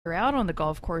you're out on the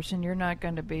golf course and you're not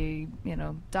going to be,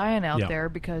 dying out there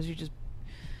because you just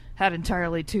had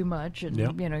entirely too much and,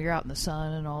 you're out in the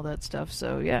sun and all that stuff.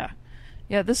 So, yeah.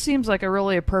 Yeah, this seems like a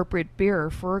really appropriate beer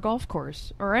for a golf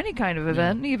course or any kind of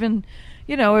event. Even,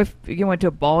 if you went to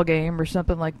a ball game or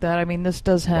something like that. I mean, this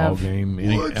does have... Ball game,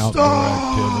 any outdoor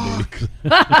activity.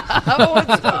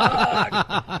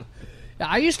 Woodstock!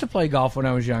 I used to play golf when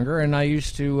I was younger, and I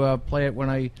used to play it when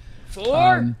I...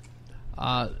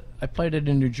 I played it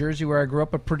in New Jersey where I grew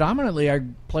up, but predominantly I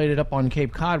played it up on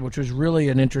Cape Cod, which was really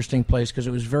an interesting place because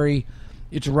it was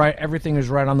everything is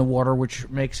right on the water, which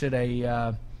makes it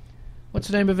a... what's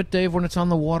the name of it, Dave, when it's on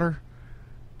the water?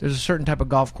 There's a certain type of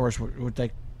golf course where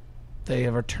they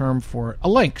have a term for it. A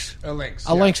links. A links.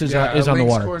 A links is on the water. A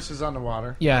links course is on the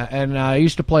water. Yeah, and I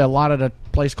used to play a lot at a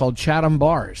place called Chatham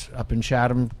Bars up in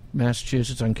Chatham,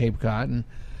 Massachusetts on Cape Cod, and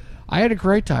I had a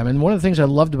great time. And one of the things I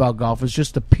loved about golf was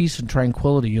just the peace and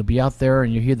tranquility. You'll be out there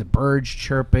and you hear the birds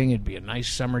chirping. It'd be a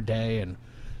nice summer day and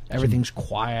everything's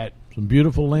quiet. Some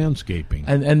beautiful landscaping.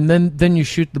 And then you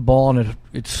shoot the ball and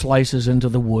it slices into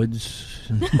the woods.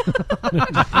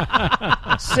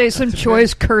 Say some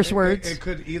choice curse words. It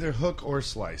could either hook or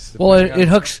slice. Well, it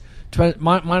hooks.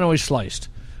 Mine always sliced.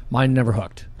 Mine never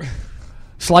hooked.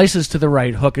 Slice is to the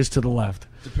right, hook is to the left.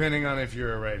 Depending on if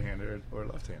you're a right-hander or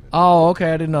left-handed. Oh,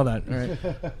 okay. I didn't know that. All right.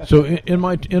 So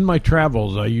in my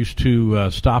travels, I used to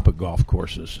stop at golf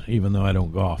courses, even though I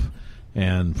don't golf.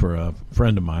 And for a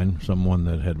friend of mine, someone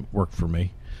that had worked for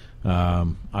me,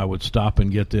 I would stop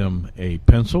and get them a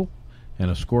pencil and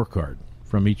a scorecard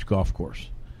from each golf course,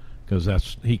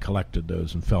 because he collected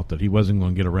those and felt that he wasn't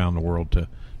going to get around the world to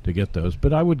get those.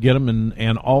 But I would get them,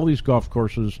 and all these golf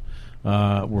courses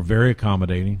were very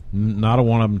accommodating. Not a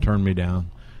one of them turned me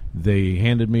down. They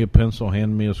handed me a pencil,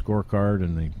 handed me a scorecard,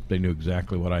 and they knew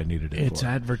exactly what I needed it for. It's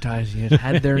advertising. It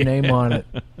had their name on it.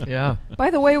 Yeah.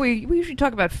 By the way, we usually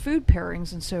talk about food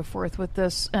pairings and so forth with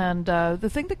this, and the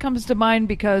thing that comes to mind,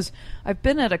 because I've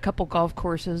been at a couple golf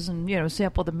courses and,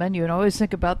 sampled the menu, and I always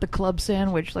think about the club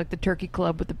sandwich, like the turkey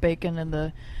club with the bacon and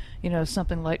the,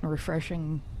 something light and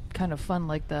refreshing, kind of fun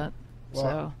like that.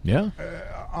 Well, yeah.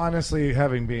 Honestly,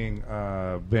 having been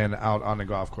out on the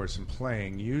golf course and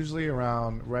playing, usually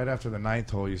around right after the ninth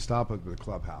hole, you stop at the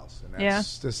clubhouse, and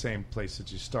that's the same place that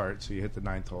you start. So you hit the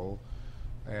ninth hole,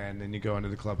 and then you go into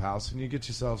the clubhouse and you get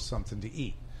yourself something to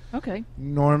eat. Okay.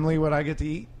 Normally, what I get to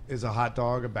eat is a hot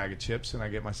dog, a bag of chips, and I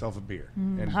get myself a beer,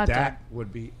 and that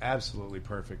would be absolutely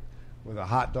perfect with a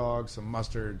hot dog, some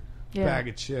mustard, bag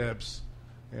of chips,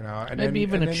 and maybe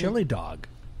even a chili dog.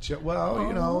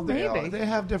 Well, they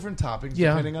have different toppings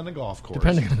depending on the golf course.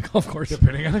 Depending on the golf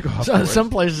course. Some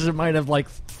places it might have like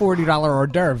 $40 hors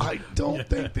d'oeuvres. I don't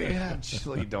think they have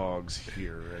chili dogs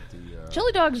here at the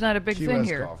chili dog's not a big Key thing West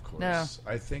here. Golf course. No,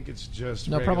 I think it's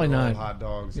just probably not. hot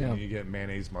dogs, and you get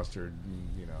mayonnaise, mustard,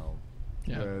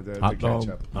 and, the hot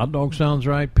ketchup. Hot dog sounds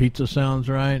right. Pizza sounds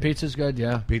right. Pizza's good,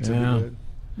 yeah. Pizza would be good.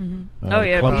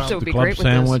 Mm-hmm. Pizza would be club great with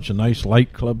sandwich, this. a nice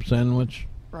light club sandwich.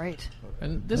 Right.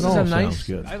 And this It is a all nice. sounds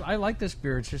good. I like this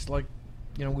beer. It's just like,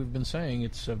 we've been saying.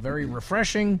 It's a very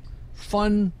refreshing,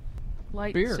 fun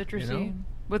Light, beer. citrusy,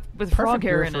 with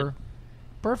Froghair in it.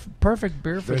 Perfect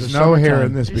beer for There's the no summertime. hair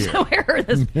in this beer. There's no hair in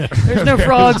this. There's no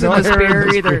frogs in this beer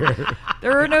either.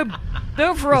 There are no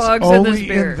frogs in this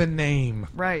beer. Only in the name.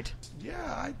 Right.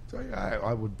 Yeah,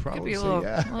 I would probably Could be a say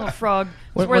little frog. It's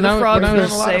When where the I- frogs when I feel was-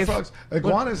 There's a lot of safe. frogs.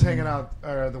 Iguanas hanging out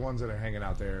are the ones that are hanging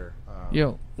out there.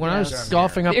 When I was down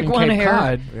golfing here. up in Iguana Cape hair.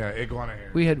 Cod, Yeah, iguana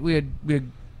hair. we had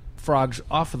frogs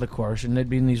off of the course, and they'd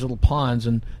be in these little ponds,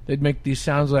 and they'd make these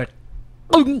sounds like,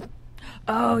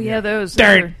 Oh yeah, those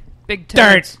Dirt. are big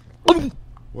dirt, toads.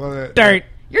 Well, dirt.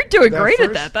 You're doing That great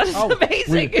first- at that. That is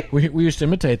amazing. We used to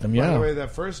imitate them. By the Yeah. way,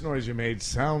 that first noise you made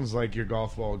sounds like your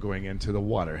golf ball going into the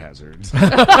water hazards.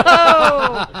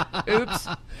 Oh, oops.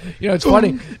 It's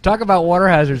funny. Talk about water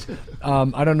hazards.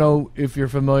 I don't know if you're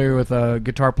familiar with a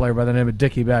guitar player by the name of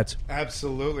Dickie Betts.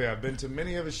 Absolutely. I've been to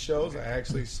many of his shows. I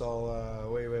actually saw,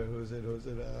 who was it?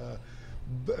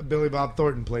 Billy Bob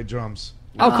Thornton played drums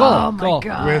Oh, cool. Oh, my cool.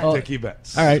 God. with Dickie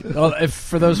Betts. All right. Well,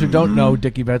 for those who don't know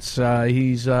Dickie Betts,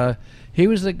 he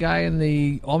was the guy in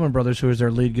the Allman Brothers who was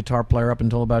their lead guitar player up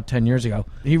until about 10 years ago.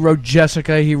 He wrote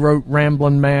Jessica, he wrote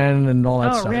Ramblin' Man, and all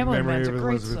that Oh, stuff. Ramblin' Memory Man's a of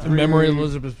great Elizabeth song. Reed. Memory of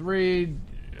Elizabeth Reed.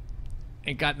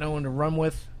 Ain't Got No One to Run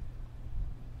With.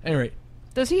 Anyway,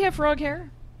 Does he have frog hair?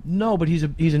 no, but he's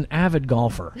an avid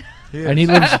golfer, He and is.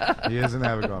 he He is an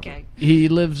avid golfer. Okay.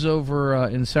 lives over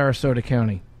in Sarasota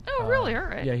County. Oh, really? All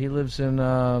right. Yeah, he lives in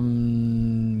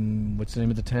what's the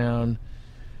name of the town?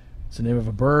 It's the name of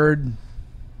a bird.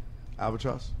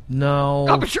 Albatross? No.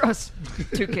 Albatross.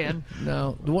 Toucan.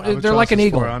 No. Albatross They're like an is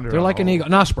eagle. 400 They're like an eagle.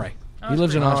 An osprey. He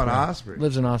lives in Osprey. An osprey.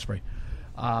 Lives in Osprey.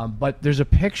 But there's a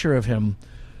picture of him,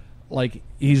 like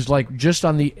he's like just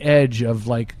on the edge of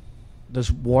like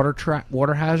this water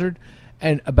hazard,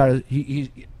 and he's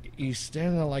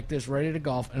standing there like this, ready to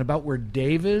golf, and about where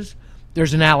Dave is,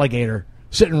 there's an alligator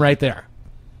sitting right there,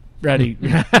 ready.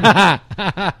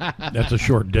 That's a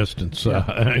short distance.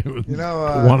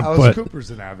 Alice Cooper's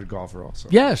an avid golfer also.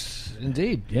 Yes,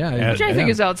 indeed. Yeah, Which I think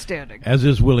is outstanding. As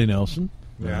is Willie Nelson.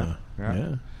 Yeah.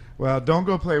 Well, don't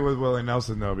go play with Willie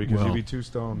Nelson though, because you'd be too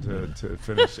stoned to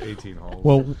finish 18 holes.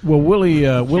 Well,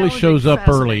 Willie shows up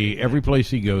early every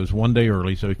place he goes, one day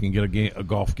early, so he can get a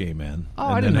golf game in,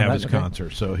 and then have his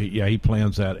concert. So he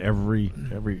plans that every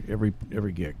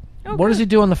gig. Oh, what does he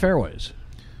do on the fairways?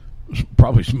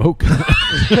 Probably smoke.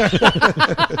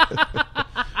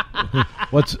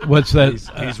 What's that?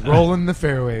 He's rolling the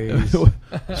fairways.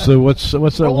 So what's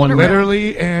that one?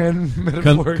 Literally and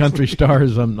metaphorically. Country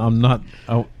Stars. I'm not.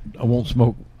 I won't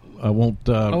smoke. I won't.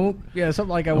 Something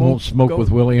like I won't smoke with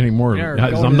Willie anymore.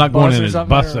 I'm not going in his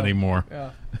bus anymore.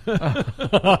 Yeah.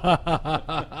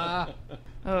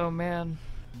 Oh man.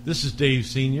 This is Dave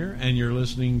Sr., and you're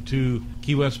listening to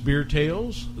Key West Beer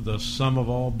Tales, the sum of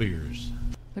all beers.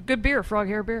 A good beer,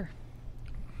 Froghair Beer.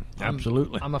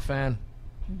 Absolutely. I'm a fan.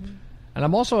 Mm-hmm. And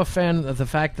I'm also a fan of the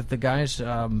fact that the guys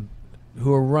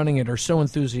who are running it are so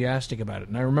enthusiastic about it.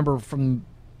 And I remember from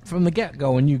the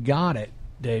get-go when you got it,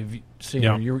 Dave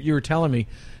Sr., you were telling me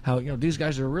how these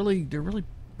guys are really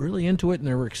into it, and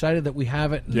they're excited that we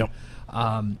have it. And,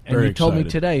 and you told me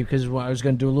today, because I was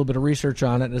going to do a little bit of research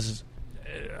on it, as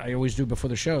I always do before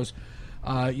the shows.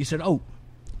 You said,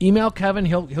 email Kevin,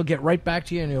 he'll get right back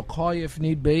to you, and he'll call you if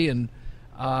need be. And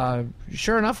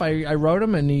sure enough, I wrote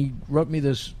him, and he wrote me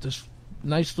this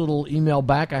nice little email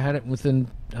back. I had it within,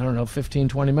 15,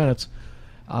 20 minutes,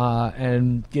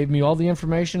 and gave me all the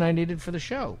information I needed for the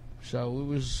show. So it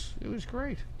was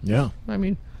great. Yeah. I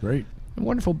mean, great.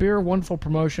 Wonderful beer, wonderful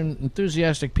promotion,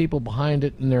 enthusiastic people behind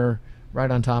it, and they're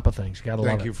right on top of things. Gotta love it.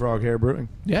 Thank you, Froghair Brewing.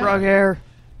 Yeah. Froghair.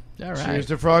 All right. Cheers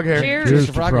to Froghair. Cheers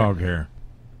to Froghair.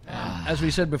 As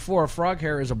we said before,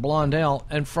 Froghair is a blonde ale,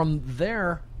 and from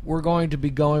there we're going to be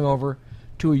going over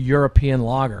to a European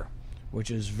lager,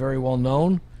 which is very well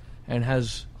known and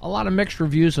has a lot of mixed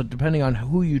reviews depending on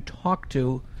who you talk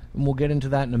to, and we'll get into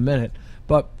that in a minute.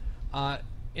 But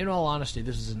in all honesty,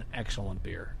 this is an excellent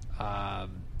beer.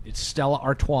 It's Stella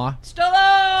Artois. Stella.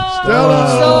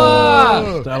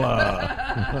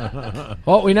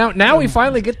 Well, we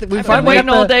finally get we finally waiting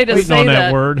all day to say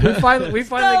that word. We finally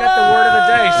got the word of the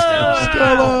day.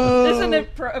 Stella. Isn't it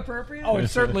appropriate? Oh, it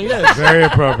certainly is. Very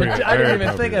appropriate. I didn't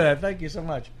even think of that. Thank you so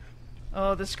much.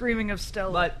 Oh, the screaming of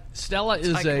Stella. But Stella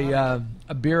is a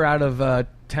beer out of a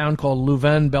town called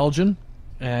Leuven, Belgium,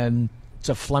 and it's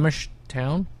a Flemish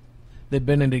town. They've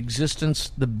been in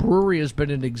existence. The brewery has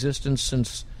been in existence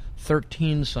since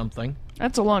 13-something.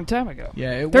 That's a long time ago.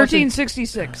 Yeah,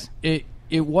 1366. It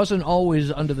wasn't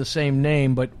always under the same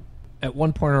name, but at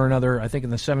one point or another, I think in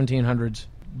the 1700s,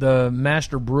 the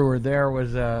master brewer there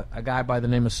was a guy by the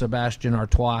name of Sebastian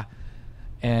Artois,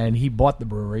 and he bought the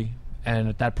brewery, and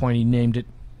at that point he named it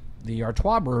the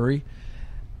Artois Brewery.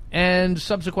 And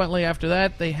subsequently after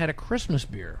that, they had a Christmas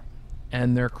beer,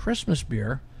 and their Christmas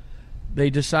beer, they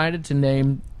decided to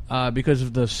name, because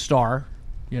of the star,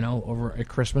 over at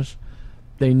Christmas,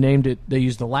 they named it, they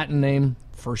used the Latin name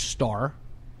for star,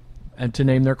 and to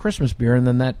name their Christmas beer, and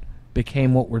then that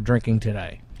became what we're drinking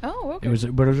today. Oh, okay.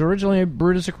 But it was originally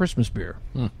brewed as a Christmas beer.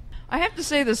 I have to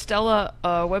say the Stella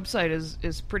website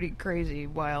is pretty crazy,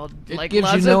 wild. It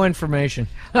gives you no information.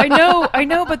 I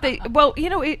know, but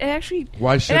it actually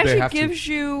Why should they have gives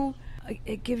to? you.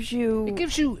 It gives you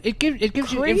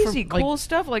crazy cool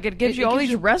stuff. Like it gives you all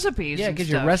these recipes. Yeah, it gives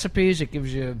you recipes. It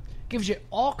gives you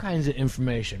all kinds of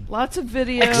information. Lots of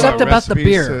videos. Except about the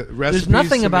beer. There's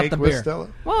nothing about the beer. Stella?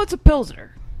 Well, it's a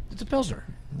Pilsner. It's a Pilsner.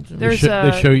 They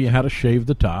show you how to shave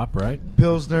the top, right?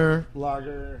 Pilsner,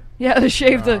 lager. Yeah, they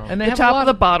shave the top of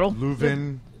the bottle.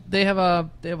 Leuven. They have a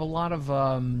lot of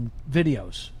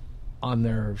videos on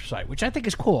their site, which I think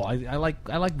is cool. I like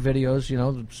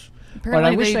videos, but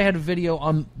I wish they had a video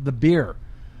on the beer,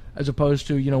 as opposed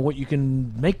to what you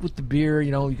can make with the beer.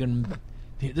 You can.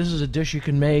 This is a dish you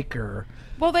can make, or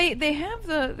well, they have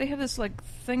this like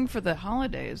thing for the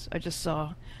holidays. I just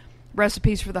saw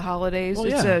recipes for the holidays. Well,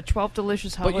 it's 12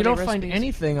 delicious holiday recipes. But you don't find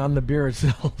anything on the beer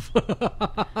itself.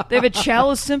 They have a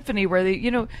chalice symphony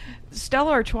where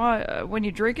Stella Artois, when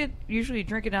you drink it, usually you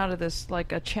drink it out of this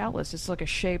like a chalice. It's like a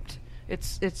shaped.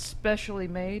 It's specially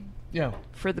made. Yeah.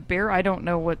 For the beer, I don't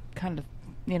know what kind of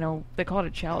they call it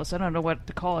a chalice. I don't know what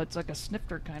to call it. It's like a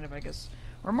snifter kind of, I guess,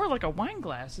 or more like a wine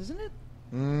glass, isn't it?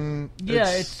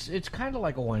 It's kind of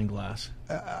like a wine glass.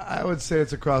 I would say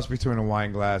it's a cross between a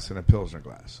wine glass and a Pilsner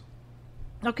glass.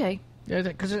 Okay. Yeah,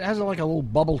 because it has like a little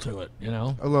bubble to it,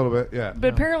 A little bit, yeah.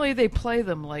 But apparently they play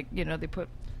them like, they put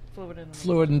fluid in them.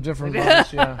 Fluid in different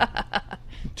bottles, yeah.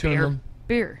 Tune them.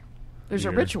 Beer. There's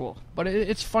a ritual. But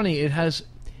it's funny. It has,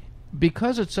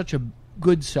 because it's such a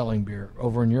good selling beer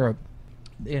over in Europe,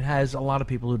 it has a lot of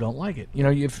people who don't like it.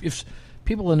 If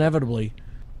people inevitably,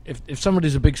 if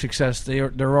somebody's a big success,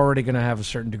 they're already going to have a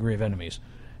certain degree of enemies.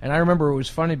 And I remember it was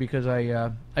funny because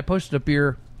I posted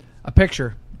a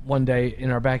picture one day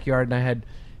in our backyard, and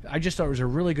I just thought it was a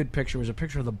really good picture. It was a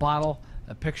picture of the bottle,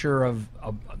 a picture of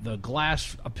the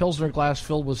glass, a Pilsner glass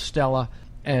filled with Stella,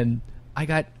 and I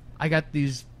got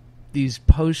these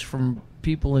posts from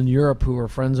people in Europe who are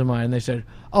friends of mine. They said,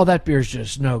 "Oh, that beer's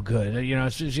just no good."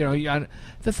 It's just,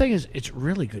 the thing is, it's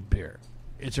really good beer.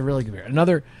 It's a really good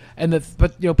beer.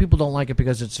 But people don't like it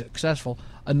because it's successful.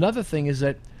 Another thing is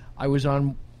that I was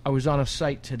on a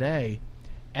site today,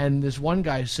 and this one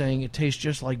guy is saying it tastes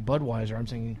just like Budweiser. I'm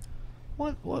thinking,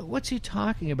 what's he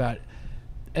talking about?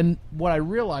 And what I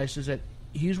realized is that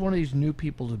he's one of these new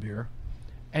people to beer,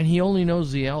 and he only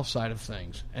knows the ale side of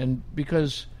things. And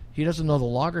because he doesn't know the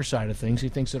lager side of things, he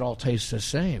thinks it all tastes the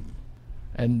same.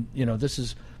 And this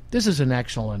is an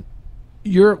excellent,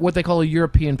 what they call a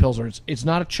European Pilsner. It's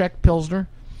not a Czech Pilsner.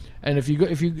 And if you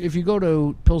go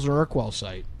to Pilsner Urquell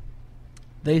site,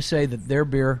 they say that their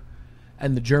beer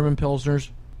and the German Pilsners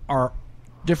are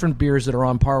different beers that are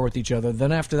on par with each other.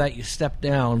 Then after that, you step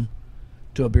down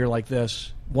to a beer like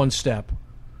this, one step.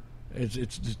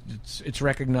 It's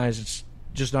recognized. It's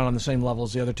just not on the same level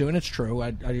as the other two, and it's true.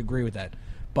 I agree with that.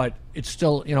 But it's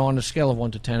still, on a scale of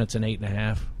 1 to 10, it's an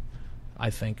 8.5.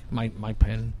 I think my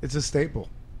pen. It's a staple.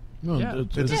 No, yeah.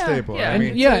 It's a staple. Yeah. I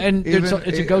mean,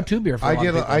 it's a go-to beer for a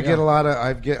lot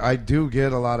of people. I do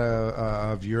get a lot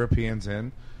of Europeans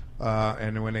in,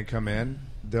 and when they come in,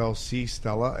 they'll see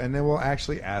Stella and they will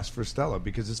actually ask for Stella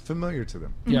because it's familiar to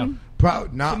them. Yeah,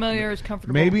 not familiar is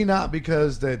comfortable. Maybe not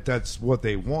because that's what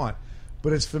they want,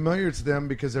 but it's familiar to them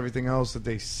because everything else that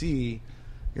they see.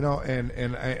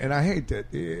 And I hate that.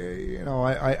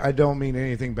 I don't mean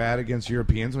anything bad against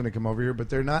Europeans when they come over here, but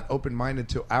they're not open-minded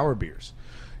to our beers.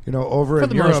 Over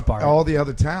in Europe, all the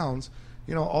other towns,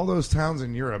 all those towns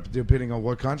in Europe, depending on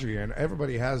what country you're in,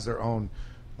 everybody has their own,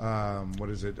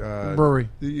 brewery.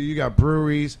 You got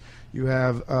breweries. You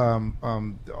have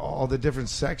all the different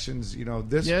sections.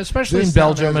 Especially in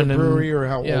Belgium has a and brewery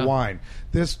or wine.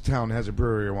 This town has a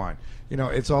brewery or wine.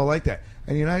 It's all like that.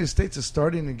 And the United States is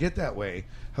starting to get that way.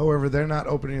 However, they're not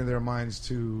opening their minds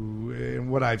to, in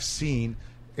what I've seen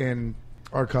in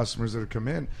our customers that have come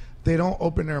in, they don't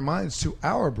open their minds to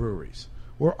our breweries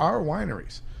or our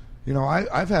wineries.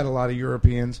 I've had a lot of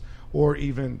Europeans or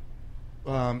even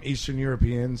Eastern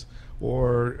Europeans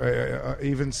or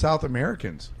even South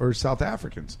Americans or South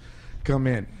Africans come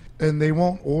in, and they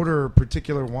won't order a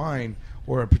particular wine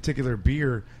or a particular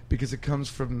beer because it comes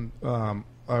from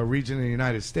a region in the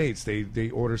United States. They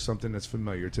order something that's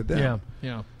familiar to them.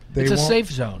 Yeah. It's a safe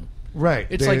zone. Right.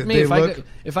 It's like me.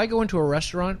 If I go into a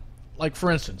restaurant, like for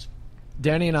instance,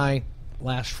 Danny and I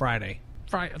last Thursday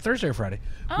or Friday,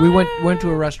 we went to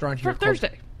a restaurant here.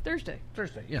 Thursday.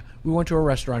 Yeah, we went to a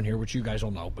restaurant here, which you guys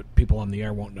will know, but people on the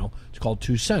air won't know. It's called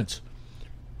 2 Cents.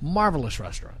 Marvelous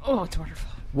restaurant. Oh, it's wonderful.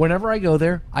 Whenever I go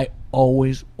there, I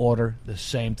always order the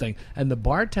same thing. And the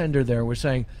bartender there was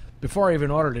saying, before I even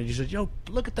ordered it, he said,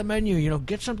 look at the menu.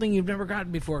 Get something you've never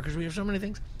gotten before because we have so many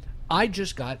things. I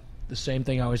just got the same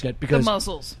thing I always get because the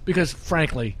mussels. Because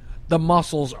frankly, the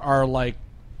mussels are like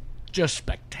just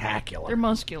spectacular. They're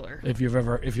muscular. If you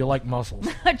like mussels.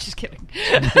 I'm just kidding.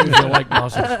 If you like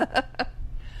mussels.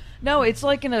 No, it's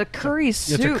like in a curry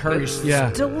soup. It's a curry.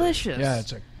 It's delicious. Yeah,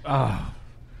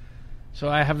 So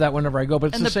I have that whenever I go,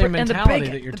 but it's the same mentality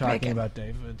that you're talking about,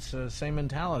 Dave. It's the same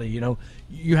mentality.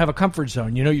 You have a comfort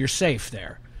zone. You're safe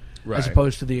there, right, as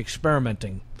opposed to the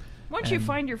experimenting. Once you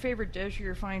find your favorite dish or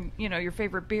your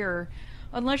favorite beer,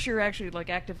 unless you're actually like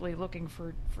actively looking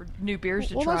for new beers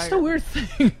to try. Well, that's the weird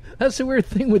thing. That's the weird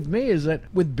thing with me is that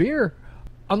with beer,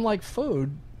 unlike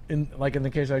food, in the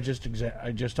case I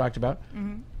just talked about,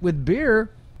 with beer,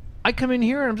 I come in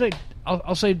here and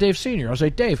I'll say Dave Senior. I'll say,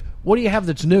 Dave, what do you have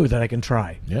that's new that I can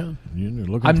try? Yeah, you're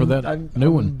looking for that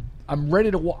new one. I'm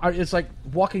ready to. It's like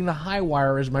walking the high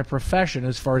wire is my profession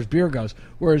as far as beer goes.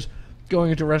 Whereas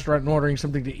going into a restaurant and ordering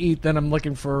something to eat, then I'm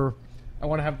looking for. I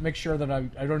want to make sure that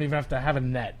I don't even have to have a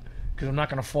net because I'm not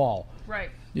going to fall. Right.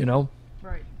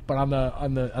 Right. But on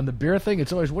the beer thing,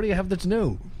 it's always, what do you have that's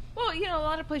new? Well, a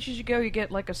lot of places you go, you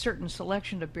get like a certain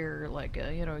selection of beer, like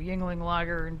Yuengling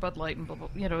Lager and Bud Light and blah, blah,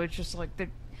 it's just like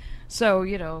so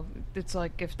it's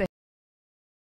like if they